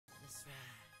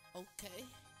Okay,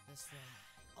 that's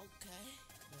right. Okay,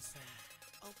 that's right.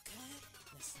 Okay,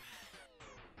 that's right.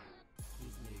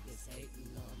 These niggas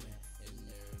hating on me, and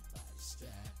everybody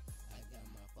strapped. I got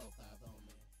my 4-5 on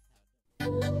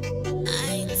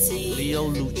me. Leo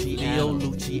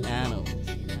Luchiano.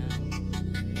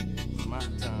 It's my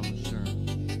time to shine.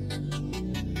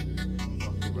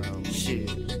 Fuck around shit.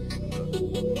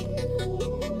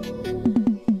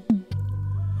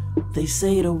 They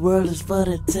say the world is for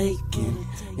the taking,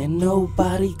 and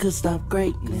nobody could stop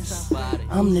greatness.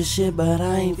 I'm the shit, but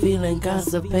I ain't feeling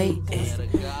constipated.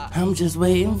 I'm just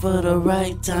waiting for the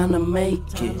right time to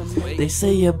make it. They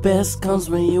say your best comes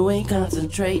when you ain't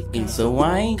concentrating, so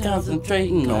I ain't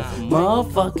concentrating on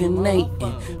motherfucking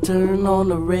Nathan. Turn on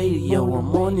the radio,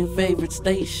 I'm on your favorite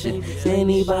station.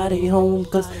 Anybody home,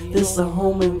 cause this a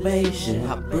home invasion.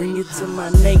 I bring it to my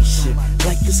nation,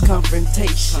 like it's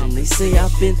confrontation. They say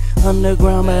I've been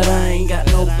underground, but I ain't got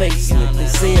no basement. They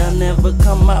say I never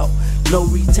come out, no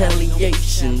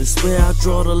retaliation. That's where I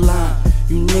draw the line.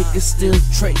 You niggas still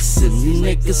tracing, you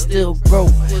niggas still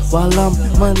broke, while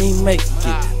I'm money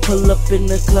making. Pull up in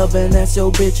the club and ask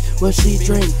your bitch what she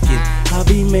drinking. I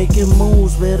be making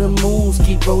moves where the moves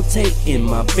keep rotating.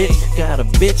 My bitch got a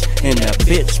bitch and that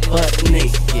bitch butt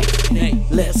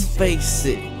naked. Let's face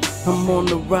it, I'm on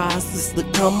the rise, this the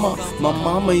come up. My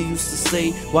mama used to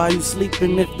say, why you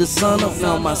sleeping if the sun up?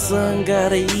 Now my son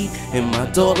gotta eat, and my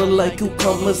daughter like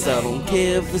cucumbers. I don't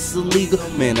care if it's illegal,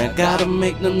 man, I gotta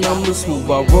make the numbers.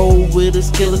 Who I roll with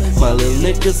is killers, my little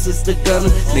niggas is the gunner.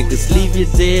 Niggas leave you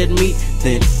dead meat,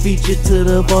 then feed you to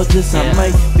the vultures. I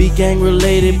might be gang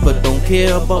related, but don't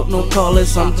care about no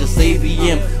callers. I'm just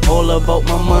ABM, all about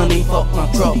my money, fuck my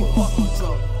trouble.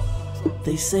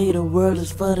 They say the world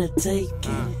is for the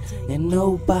taking, and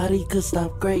nobody could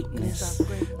stop greatness.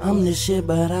 I'm the shit,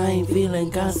 but I ain't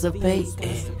feeling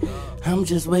constipated. I'm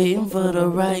just waiting for the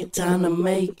right time to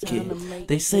make it.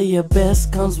 They say your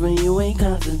best comes when you ain't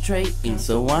concentrating,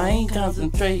 so I ain't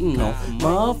concentrating on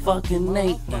motherfucking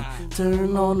Nathan.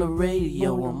 Turn on the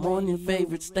radio, I'm on your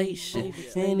favorite station.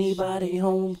 Anybody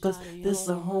home, cause this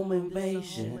a home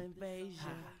invasion.